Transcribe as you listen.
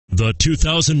The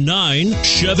 2009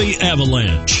 Chevy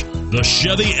Avalanche. The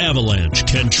Chevy Avalanche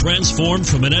can transform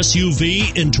from an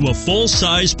SUV into a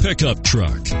full-size pickup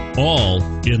truck, all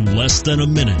in less than a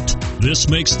minute. This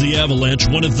makes the Avalanche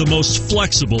one of the most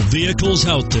flexible vehicles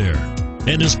out there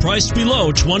and is priced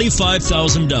below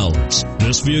 $25,000.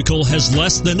 This vehicle has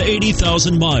less than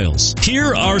 80,000 miles.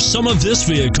 Here are some of this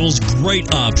vehicle's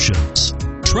great options: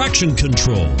 traction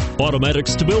control, automatic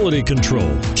stability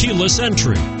control, keyless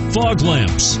entry, fog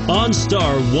lamps,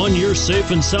 OnStar 1-year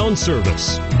safe and sound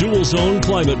service, dual zone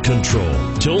climate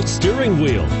control, tilt steering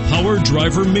wheel, power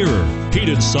driver mirror,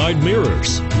 heated side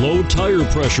mirrors, low tire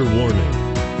pressure warning.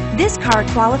 This car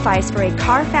qualifies for a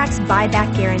Carfax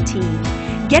buyback guarantee.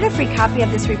 Get a free copy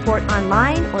of this report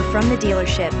online or from the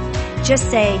dealership.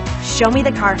 Just say, "Show me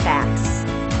the Carfax."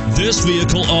 This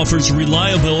vehicle offers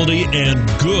reliability and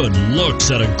good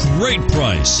looks at a great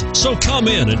price. So come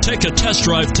in and take a test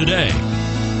drive today.